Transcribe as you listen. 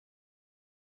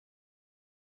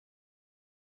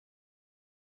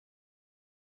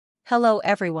Hello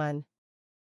everyone.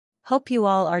 Hope you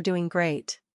all are doing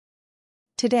great.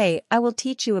 Today I will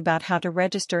teach you about how to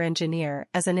register engineer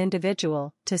as an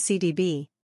individual to CDB.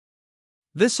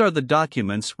 These are the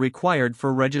documents required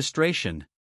for registration.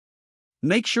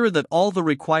 Make sure that all the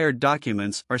required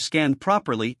documents are scanned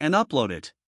properly and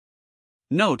uploaded.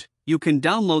 Note, you can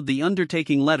download the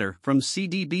undertaking letter from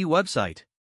CDB website.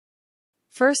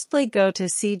 Firstly, go to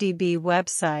CDB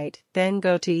website, then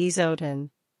go to Bhutan.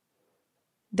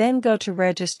 Then go to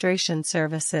Registration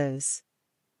Services.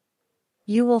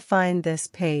 You will find this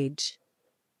page.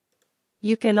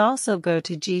 You can also go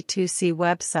to G2C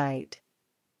website.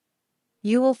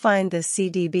 You will find the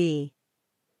CDB.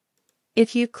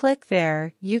 If you click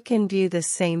there, you can view the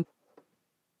same.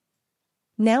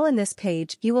 Now in this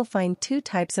page you will find two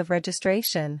types of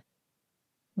registration.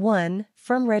 1.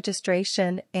 Firm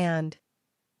registration and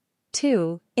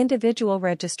 2. Individual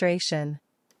registration.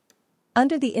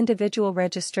 Under the individual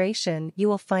registration you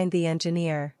will find the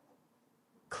engineer.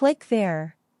 Click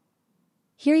there.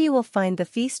 Here you will find the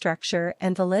fee structure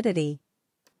and validity.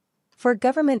 For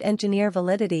government engineer,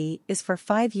 validity is for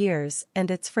 5 years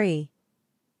and it's free.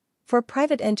 For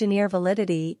private engineer,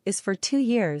 validity is for 2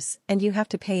 years and you have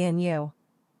to pay in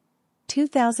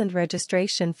 $2,000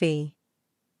 registration fee.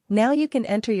 Now you can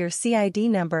enter your CID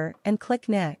number and click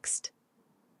Next.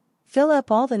 Fill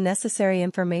up all the necessary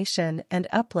information and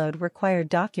upload required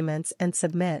documents and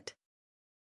submit.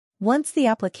 Once the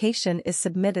application is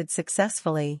submitted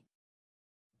successfully,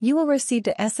 you will receive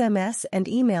an SMS and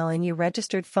email in your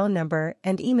registered phone number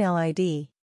and email ID.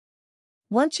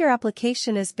 Once your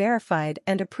application is verified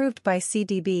and approved by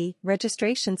CDB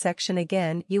registration section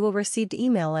again, you will receive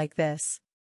email like this.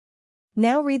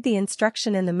 Now read the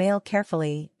instruction in the mail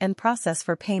carefully and process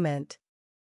for payment.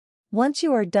 Once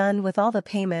you are done with all the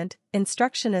payment,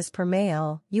 instruction as per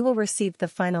mail, you will receive the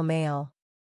final mail.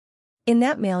 In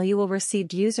that mail you will receive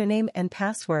username and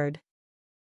password.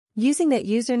 Using that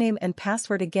username and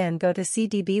password again, go to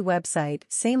CDB website,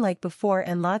 same like before,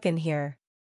 and log in here.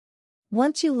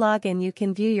 Once you log in you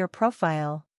can view your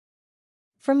profile.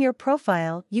 From your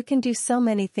profile you can do so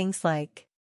many things like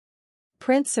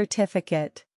print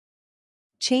certificate,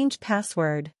 change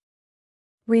password,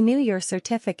 renew your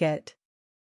certificate,